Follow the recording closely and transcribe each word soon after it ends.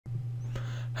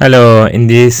Hello, in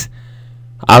this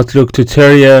Outlook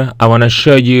tutorial I want to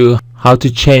show you how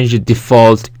to change the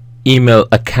default email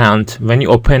account. When you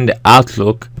open the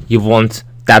Outlook, you want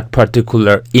that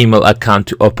particular email account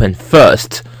to open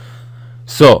first.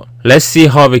 So let's see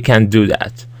how we can do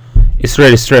that. It's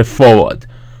really straightforward.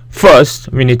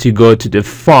 First we need to go to the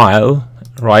file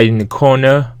right in the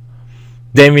corner,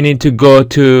 then we need to go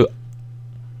to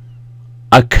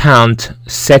account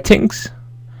settings,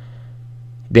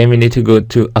 then we need to go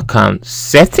to account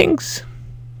settings,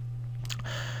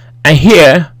 and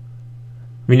here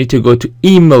we need to go to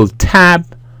email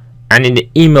tab, and in the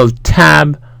email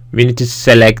tab we need to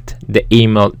select the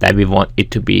email that we want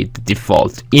it to be the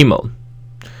default email.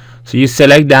 So you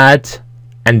select that,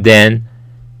 and there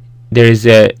is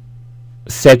a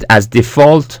set as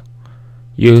default.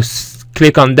 You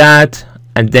click on that,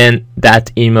 and then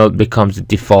that email becomes the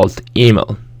default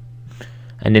email,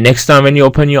 and the next time when you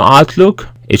open your Outlook,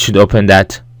 it should open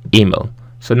that email.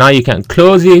 So now you can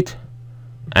close it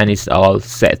and it's all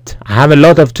set. I have a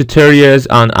lot of tutorials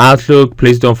on Outlook.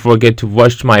 Please don't forget to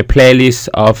watch my playlist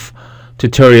of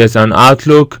tutorials on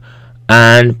Outlook,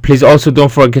 and please also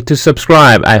don't forget to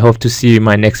subscribe. I hope to see you in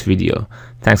my next video.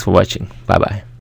 Thanks for watching. Bye bye.